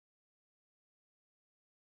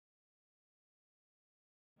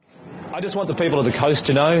I just want the people of the coast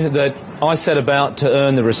to know that I set about to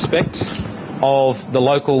earn the respect of the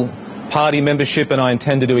local party membership, and I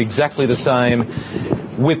intend to do exactly the same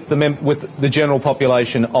with the general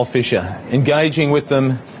population of Fisher, engaging with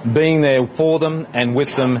them, being there for them and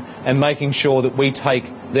with them, and making sure that we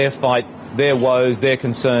take their fight, their woes, their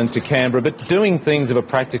concerns to Canberra, but doing things of a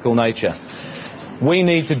practical nature. We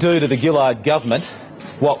need to do to the Gillard government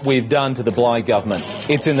what we've done to the Bligh government.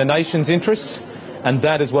 It's in the nation's interests, and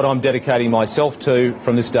that is what I'm dedicating myself to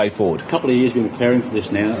from this day forward. A couple of years been preparing for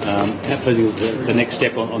this now. How pleasing is the next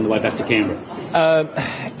step on the way back to Canberra?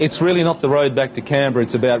 It's really not the road back to Canberra.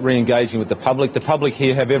 It's about re-engaging with the public. The public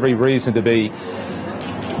here have every reason to be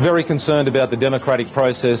very concerned about the democratic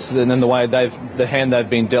process and the hand they've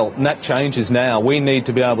been dealt. And that changes now. We need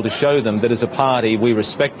to be able to show them that as a party we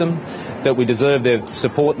respect them, that we deserve their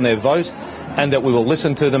support and their vote, and that we will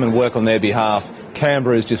listen to them and work on their behalf.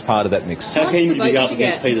 Canberra is just part of that mix. How keen would you be up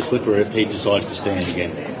against Peter Slipper if he decides to stand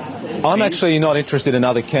again? I'm actually not interested in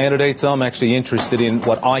other candidates. I'm actually interested in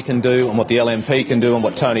what I can do and what the LNP can do and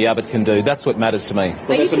what Tony Abbott can do. That's what matters to me.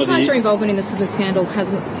 Are you surprised your involvement in the Slipper scandal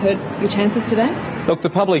hasn't hurt your chances today? Look, the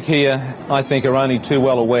public here, I think, are only too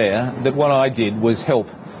well aware that what I did was help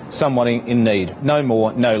someone in need. No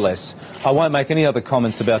more, no less. I won't make any other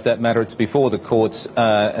comments about that matter. It's before the courts,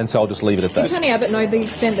 and so I'll just leave it at that. Did Tony Abbott know the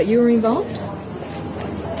extent that you were involved?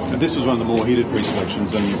 This was one of the more heated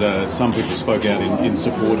pre-selections, and some people spoke out in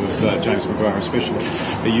support of James McGrath especially.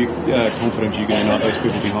 Are you confident you can unite those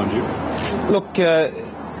people behind you? Look,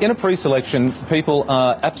 in a pre-selection, people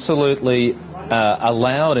are absolutely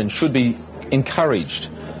allowed and should be encouraged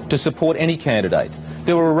to support any candidate.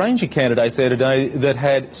 There were a range of candidates there today that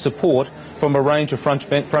had support from a range of front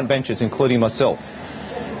benches, including myself.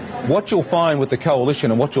 What you'll find with the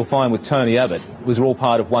coalition and what you'll find with Tony Abbott was we're all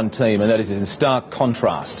part of one team, and that is in stark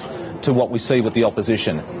contrast to what we see with the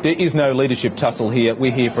opposition. There is no leadership tussle here.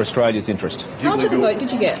 We're here for Australia's interest. How much of the vote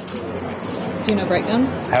did you get? Do you know breakdown?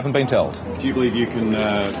 Haven't been told. Do you believe you can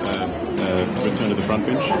return to the front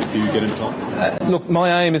bench if you get in top? Look,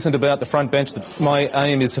 my aim isn't about the front bench. My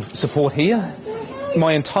aim is support here.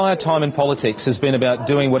 My entire time in politics has been about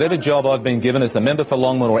doing whatever job I've been given as the member for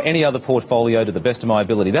Longman or any other portfolio to the best of my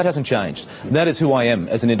ability. That hasn't changed. That is who I am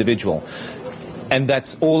as an individual. And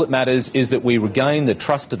that's all that matters, is that we regain the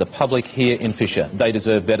trust of the public here in Fisher. They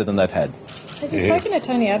deserve better than they've had. Have you spoken to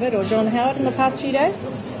Tony Abbott or John Howard in the past few days?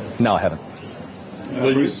 No, I haven't.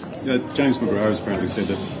 Bruce, James McGrath has apparently said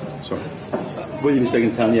that... Sorry. Will you be speaking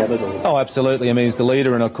to Tony Abbott? Oh, absolutely. I mean, he's the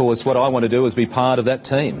leader, and of course what I want to do is be part of that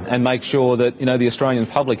team and make sure that, you know, the Australian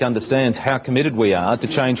public understands how committed we are to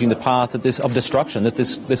changing the path of destruction that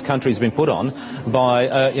this country's been put on by,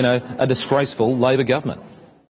 a disgraceful Labor government.